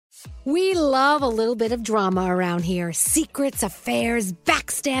We love a little bit of drama around here. Secrets, affairs,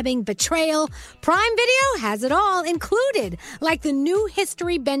 backstabbing, betrayal. Prime Video has it all included. Like the new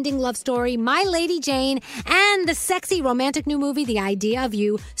history-bending love story, My Lady Jane, and the sexy romantic new movie, The Idea of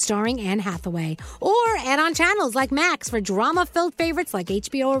You, starring Anne Hathaway. Or add-on channels like Max for drama-filled favorites like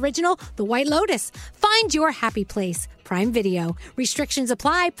HBO original, The White Lotus. Find your happy place. Prime Video. Restrictions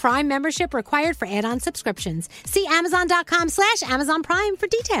apply. Prime membership required for add-on subscriptions. See Amazon.com/Amazon Prime for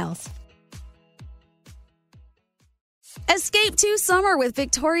details. Escape to summer with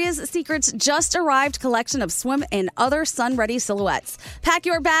Victoria's Secret's just arrived collection of swim and other sun-ready silhouettes. Pack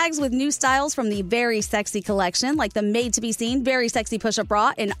your bags with new styles from the Very Sexy collection, like the made-to-be-seen Very Sexy push-up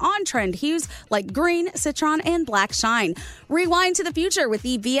bra in on-trend hues like green, citron, and black shine. Rewind to the future with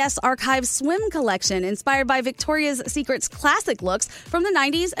the VS Archive Swim collection, inspired by Victoria's Secret's classic looks from the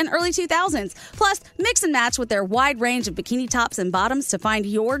 90s and early 2000s. Plus, mix and match with their wide range of bikini tops and bottoms to find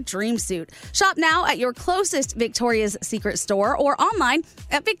your dream suit. Shop now at your closest Victoria's Secret store or online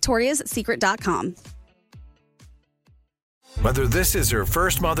at victoriassecret.com. Whether this is her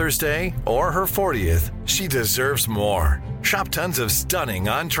first Mother's Day or her 40th, she deserves more. Shop tons of stunning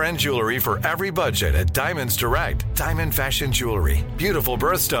on-trend jewelry for every budget at Diamonds Direct. Diamond fashion jewelry, beautiful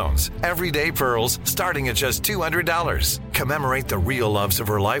birthstones, everyday pearls starting at just $200. Commemorate the real loves of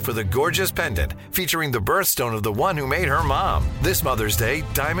her life with a gorgeous pendant featuring the birthstone of the one who made her mom. This Mother's Day,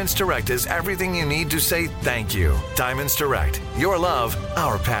 Diamonds Direct is everything you need to say thank you. Diamonds Direct. Your love,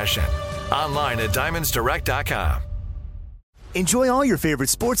 our passion. Online at diamondsdirect.com. Enjoy all your favorite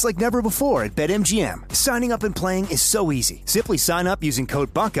sports like never before at BetMGM. Signing up and playing is so easy. Simply sign up using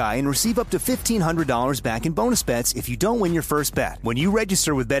code Buckeye and receive up to $1,500 back in bonus bets if you don't win your first bet. When you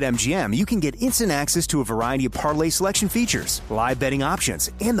register with BetMGM, you can get instant access to a variety of parlay selection features, live betting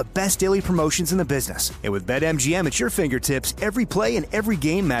options, and the best daily promotions in the business. And with BetMGM at your fingertips, every play and every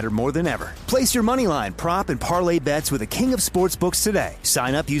game matter more than ever. Place your moneyline, prop, and parlay bets with the king of sportsbooks today.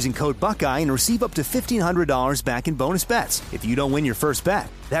 Sign up using code Buckeye and receive up to $1,500 back in bonus bets if you don't win your first bet.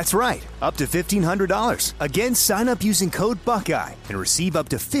 That's right, up to $1,500. Again, sign up using code Buckeye and receive up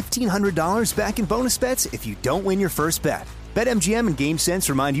to $1,500 back in bonus bets if you don't win your first bet. BetMGM and GameSense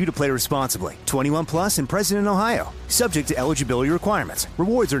remind you to play responsibly. 21 plus and present in Ohio. Subject to eligibility requirements.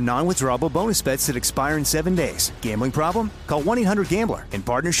 Rewards are non-withdrawable bonus bets that expire in 7 days. Gambling problem? Call 1-800-GAMBLER in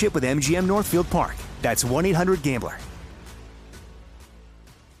partnership with MGM Northfield Park. That's 1-800-GAMBLER.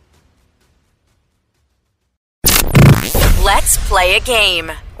 Let's play a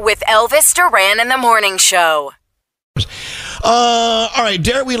game with Elvis Duran in the Morning Show. All right,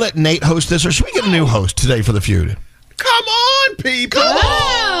 dare we let Nate host this, or should we get a new host today for the feud? Come on, people!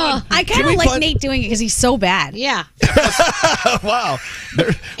 I kind of like Nate doing it because he's so bad. Yeah. Wow.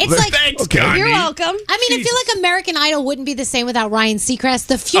 It's like, thanks, okay. You're welcome. I mean, I feel like American Idol wouldn't be the same without Ryan Seacrest.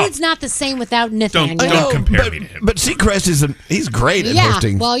 The Feud's not the same without Nathaniel. Don't compare me to him. But Seacrest he's great at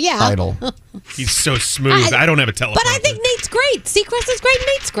hosting Idol. He's so smooth. I don't have a telephone. But I think Nate's great. Seacrest is great.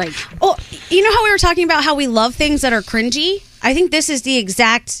 Nate's great. Oh, you know how we were talking about how we love things that are cringy? I think this is the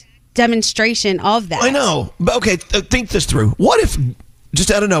exact demonstration of that. I know. But okay, think this through. What if,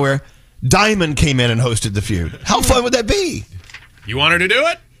 just out of nowhere, Diamond came in and hosted the feud? How fun would that be? You want her to do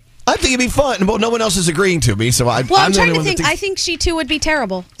it? I think it'd be fun. Well, no one else is agreeing to me, so I'm trying the only to one think. I think she too would be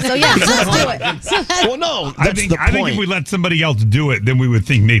terrible. So yeah, let's do it. Well, no, I think if we let somebody else do it, then we would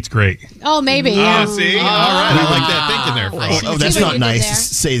think Nate's great. Oh, maybe. Yeah. Oh, see? All right. I like that thinking there, Frog. Oh, that's not nice to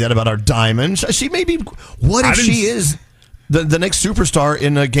say that about our Diamond. She may be. What if she is the next superstar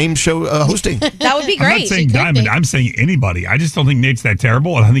in a game show hosting? That would be great. I'm not saying Diamond. I'm saying anybody. I just don't think Nate's that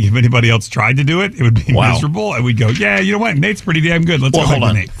terrible. And I think if anybody else tried to do it, it would be miserable. And we'd go, yeah, you know what? Nate's pretty damn good. Let's go hold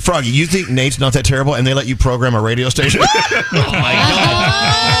on. Nate. Froggy, you think Nate's not that terrible and they let you program a radio station? Oh, my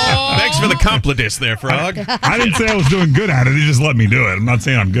God. Thanks for the compliment there, Frog. I didn't say I was doing good at it. They just let me do it. I'm not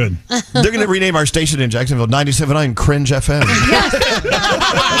saying I'm good. They're going to rename our station in Jacksonville 97.9 Cringe FM.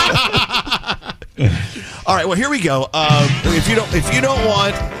 All right, well, here we go. If you don't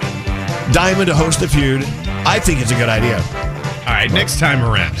want Diamond to host the feud, I think it's a good idea. All right, next time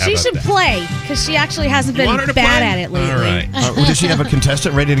around. She should play because she actually hasn't been bad at it lately. All right. Does she have a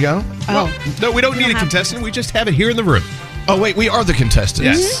contestant ready to go? No, we don't need a contestant. We just have it here in the room. Oh, wait, we are the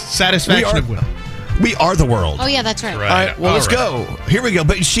contestants. Yes. Satisfaction of will. We are the world. Oh, yeah, that's right. All right, well, let's go. Here we go.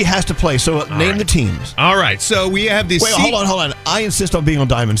 But she has to play, so name the teams. All right, so we have this... Wait, hold on. I insist on being on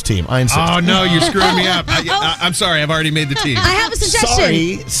Diamond's team. I insist. Oh, no, you're screwing me up. I'm sorry, I've already made the team. I have a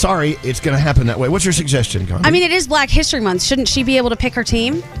suggestion. Sorry, it's going to happen that way. What's your suggestion, Gandhi? I mean, it is Black History Month. Shouldn't she be able to pick her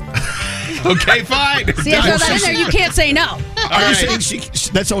team? Okay, fine. See, I throw that in there. You can't say no. Are you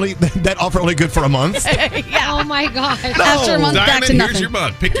saying that offer only good for a month? Yeah. Oh my God. After a month, back Diamond, to nothing. here's your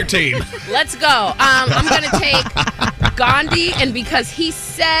month. Pick your team. Let's go. I'm going to take Gandhi, and because he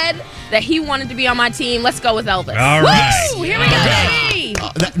said that he wanted to be on my team, let's go with Elvis. All right. Woo! Here we go.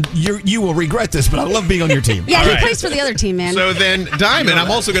 You will regret this, but I love being on your team. Yeah, All he right. plays for the other team, man. So then, Diamond,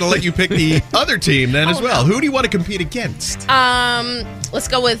 I'm also going to let you pick the other team then as well. Who do you want to compete against? Let's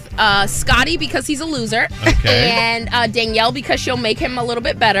go with Scotty because he's a loser. Okay. And Danielle because she'll make him a little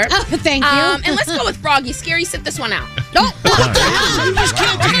bit better. Oh, thank you. And let's go with Froggy. Scary, sit this one out. Nope.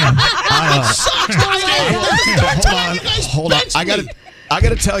 Hold on. I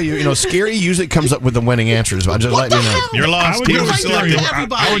gotta tell you, Scary usually comes up with the winning answers. I just let you know. You're I lost. would, Team go with was Scary.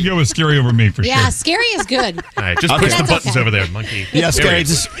 selected. I would go with Scary over me for Yeah, sure. Scary is good. All right, just Okay. push the That's buttons okay. over there, monkey. Yeah, There Scary, we go.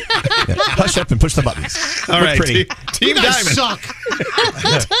 just hush up and push the buttons. All We're right, pretty. Team Diamond. Suck.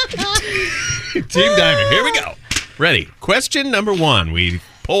 Team Diamond, here we go. Ready? Question number 1. We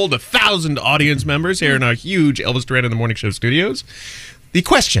polled 1,000 audience members here in our huge Elvis Duran in the Morning Show studios. The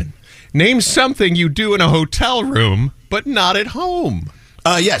question: name something you do in a hotel room, but not at home.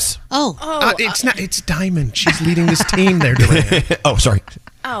 Yes. Oh. It's not. It's Diamond. She's leading this team there, Duran. Oh, sorry.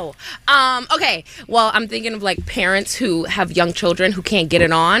 Oh, okay. Well, I'm thinking of like parents who have young children who can't get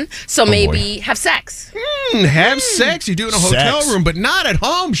it on, so maybe have sex. Have sex. You do in a hotel Sex. room, but not at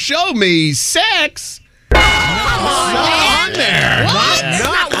home. Show me sex. Not on there.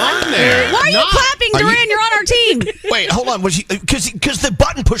 Not on there. Why are you clapping, Duran? You're on our team. Wait, hold on. Was he? Because the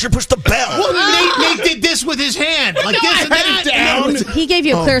button pusher pushed the bell. Well, Nate did this with his hand. Like this and that. Down. He gave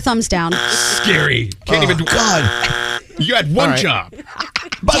you a clear thumbs down. Scary. Can't even. God. You had one All right. job.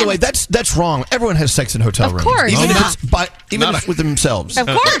 By the way, that's wrong. Everyone has sex in hotel rooms. course. Even, Yeah. even Not with themselves. Of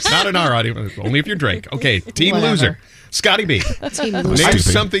course. Not in our audience. Only if you're Drake. Okay, team Whatever. loser. Scotty B. Team Name loser. Stupid.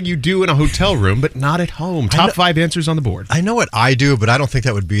 something you do in a hotel room, but not at home. Top 5 answers on the board. I know what I do, but I don't think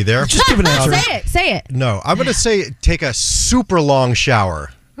that would be there. Just give an answer. Say it. No, I'm going to say take a super long shower.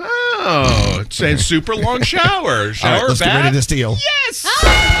 Oh, it says super long shower. All right, Shower let's get bath. ready to steal. Yes.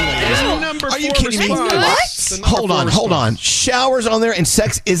 Number Are you 4 kidding me? response. The number Hold 4 on. response. Showers on there and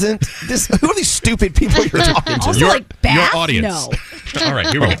sex isn't. This. Who are these stupid people you're talking to? Also, Your, like bath? your audience. No. All right,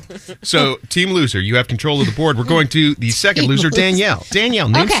 here we go. So, team loser, you have control of the board. We're going to the second loser, Danielle. Danielle,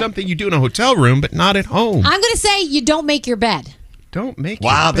 name Okay. something you do in a hotel room, but not at home. I'm going to say you don't make your bed. Don't make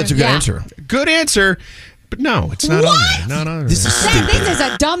Wow, it. that's a good Yeah. answer. Good answer, but no, it's not on there. Not on there. This is This is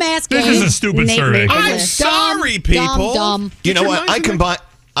a dumbass game. This is a stupid Nate survey. made I'm Dumb, sorry, people. Dumb. You know your what? minds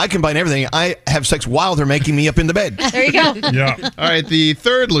I combine everything. I have sex while they're making me up in the bed. There you go. Yeah. All right, the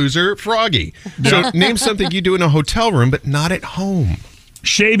third loser, Froggy. So, name something you do in a hotel room, but not at home.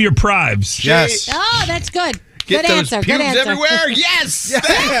 Shave your prives. Yes. Oh, that's good. Get Good those answer. pubes Good answer. everywhere. Yes.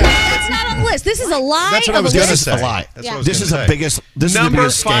 That's not on the list. This is a lie. That's what I of was a going to list. say. It's a lie. That's what I was This gonna is say. the biggest. This is the Number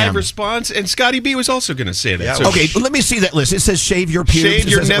biggest 5 scam. response, and Scotty B was also going to say that. Yeah, So Okay, let me see that list. It says shave your pubes. shave It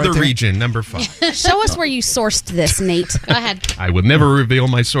your says it right nether there. region, number 5. Show us where you sourced this, Nate. Go ahead. I will never reveal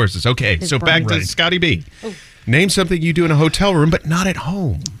my sources. Okay, so back to Right. Scotty B. Name something you do in a hotel room, but not at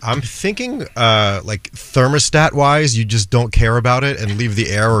home. I'm thinking like thermostat wise, you just don't care about it and leave the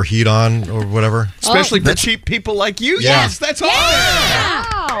air or heat on or whatever. Especially for cheap people like you. Yeah. Yes, that's all there.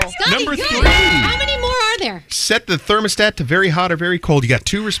 Wow. Scotty, Number good. 3. How many more are there? Set the thermostat to very hot or very cold. You got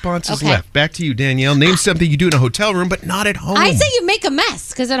 2 responses Okay. left. Back to you, Danielle. Name something you do in a hotel room, but not at home. I say you make a mess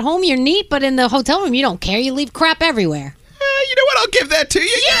because at home you're neat, but in the hotel room you don't care. You leave crap everywhere. You know what? I'll give that to you.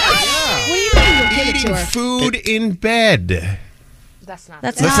 Yes. What do you mean you'll give it to Eating her? food in bed. That's not.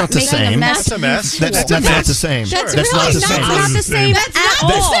 That's That's not the making same. a mess. That's a mess. That's not the same. That's That's really not the not- same. Not the same That's at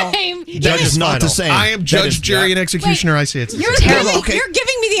not all. the same. That is not the final. same. I am That judge, is- jury, and executioner. I say it's the You're same. giving, Okay. you're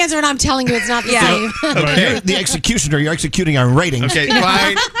giving me the answer and I'm telling you it's not the Yeah. same. You're the executioner. You're executing on ratings. Okay,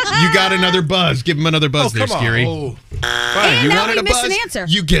 fine. You got another buzz. Give him another buzz there, come on. Scary. Oh. Fine. And You now wanted we a missed buzz? an answer.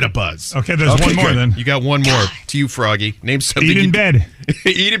 You get a buzz. Okay, there's one more good. then. You got one more. To you, Froggy. Name something. Eat in you bed.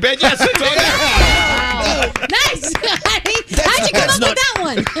 Eat in bed? Yes, it's on there. Nice. How'd you come that's up not-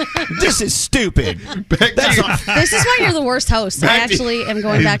 with that one? This is stupid. Back to you. This is why you're the worst host. I Back to- actually am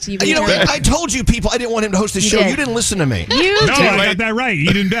going back to you. You know Victoria. what? I told you people I didn't want him to host the show. did. You didn't listen to me. You No, did. I got that right.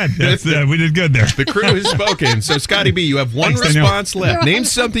 Eat in bed. That's, we did good there. The crew has spoken. So, Scotty B, you have one Thanks, Danielle. response left. Name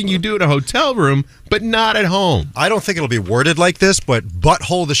something you do in a hotel room, but not at home. I don't think it'll be worded like this, but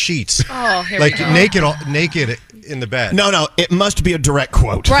butthole the sheets. Oh, here Like we go. naked in the bed. No, it must be a direct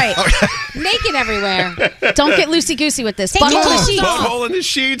quote. Right. Naked everywhere. Don't get loosey-goosey with this. Take Butthole your the sheets. Butthole in the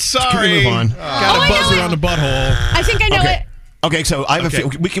sheets. Can we Sorry. move on? Got a buzzer on the butthole. I think I know Okay. it. Okay, so I have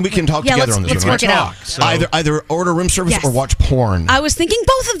we can talk together on this. Let's work it out. So, Either order room service or watch porn. I was thinking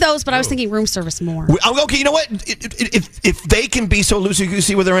both of those, but I was thinking room service more. Okay, you know what? If they can be so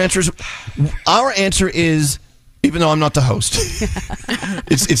loosey-goosey with their answers, our answer is, even though I'm not the host,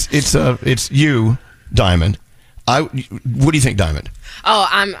 it's you, Diamond. What do you think, Diamond? Oh,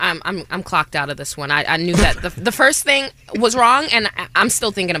 I'm clocked out of this one. I knew that the first thing was wrong, and I'm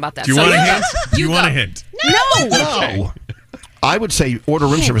still thinking about that. Do you want a hint? Do you want a hint? No. I would say order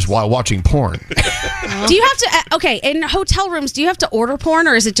room service while watching porn. Do you have to? In hotel rooms, do you have to order porn,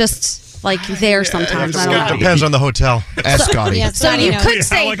 or is it just like there sometimes? I don't know. Depends on the hotel. Ask Scotty. Yeah, So you could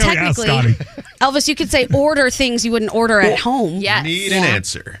say like how we asked technically, Scotty. Elvis, you could say order things you wouldn't order at home. Yes. Need an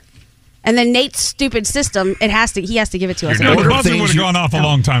answer. And then Nate's stupid system, he has to give it to us. No, the Order buzzer things would have you- gone off a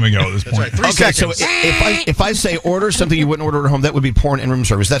long time ago at this point. 3 Okay, seconds. so if I say order something you wouldn't order at home, that would be porn and room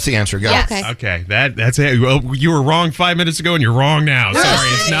service. That's the answer. Go. Yes. Okay. Okay, that's it. Well, you were wrong 5 minutes ago, and you're wrong now. Sorry,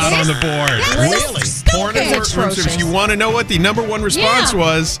 it's not on the board. Really? Porn and room service. You want to know what the number one response Yeah.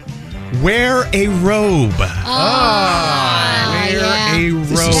 was? Wear a robe. Wear a robe.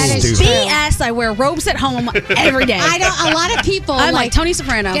 That is true. BS. I wear robes at home every day. I don't. A lot of people I'm like Tony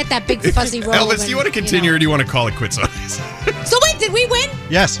Soprano. get that big fuzzy robe. Elvis, do you want to continue, or do you want to call it quits on this? So wait, did we win?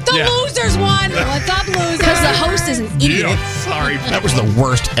 Yes. The losers won. What's up, losers? Because the host is an idiot. Sorry. That was the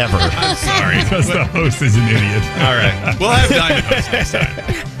worst ever. I'm sorry. Because the host is an idiot. All right. We'll have Diamond host next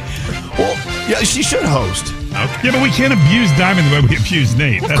time. Well, yeah, she should host. Okay. Yeah, but we can't abuse Diamond the way we abuse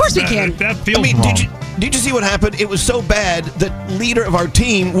Nate. Of course we can. That feels I mean, wrong. did you see what happened? It was so bad that leader of our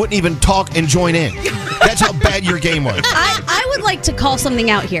team wouldn't even talk and join in. That's how bad your game was. I would like to call something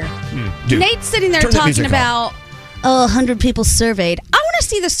out here. Dude, Nate's sitting there turn that talking music about 100 people surveyed. I want to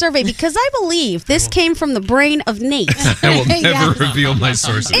see the survey because I believe this came from the brain of Nate. I will never Yes. reveal my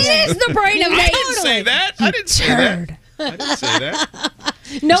sources. It is the brain of I Nate. didn't say that. I didn't say that. I didn't say that.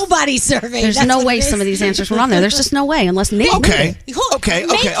 Nobody surveyed. There's That's no what way it is. some of these answers were on there. There's just no way unless Nate. Okay. knew it. Okay.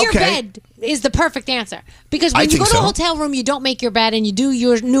 Make Okay. your Okay. bed is the perfect answer because I when you think go to a so. hotel room, you don't make your bed and you do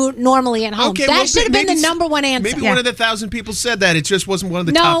yours normally at home. Okay, that well, should have been the maybe- number one answer. Maybe one of the 1,000 people said that. It just wasn't one of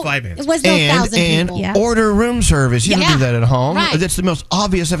the no, top 5 it answers. was no 1,000 And people. Yeah. order room service. You Yeah. can do that at home. Right. That's the most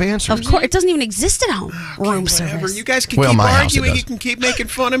obvious of answers. Of course, it doesn't even exist at home. Room Whatever. service. You guys can Well, keep my house it arguing. does. You can keep making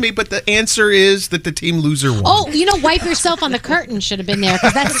fun of me, but the answer is that the team loser won. Oh, wipe yourself on the curtain should have been there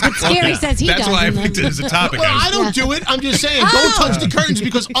because that's what Scary says he That's does. why I and then- picked it as a topic. Well, I don't do it. I'm just saying, don't touch the curtains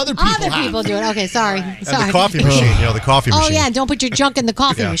because other people Other have. people do it. Okay, sorry. And Sorry. the coffee machine, the coffee Oh machine. yeah, don't put your junk in the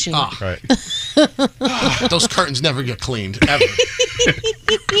coffee Yeah. machine. Right. Those curtains never get cleaned, ever.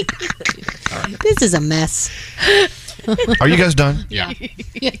 This is a mess. Are you guys done? Yeah.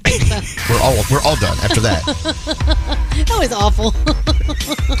 Yeah, We're all done after that. that was awful.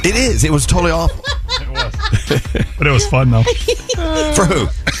 It is. It was totally awful. But it was fun, though. For who?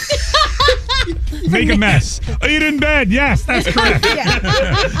 Make a mess. Eat in bed. Yes, that's correct.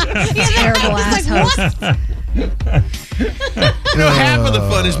 Terrible ass host. Half of the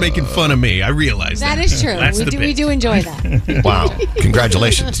fun is making fun of me. I realize that. That is true. That's the We bit. do enjoy that. Wow.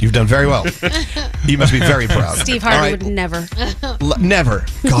 Congratulations. You've done very well. You must be very proud. Steve All Harvey right. would never. Never.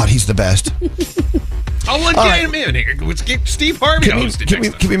 God, he's the best. I'll get him in here. Let's get Steve Harvey hosted next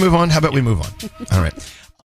time. Can we move on? How about we move on? All right.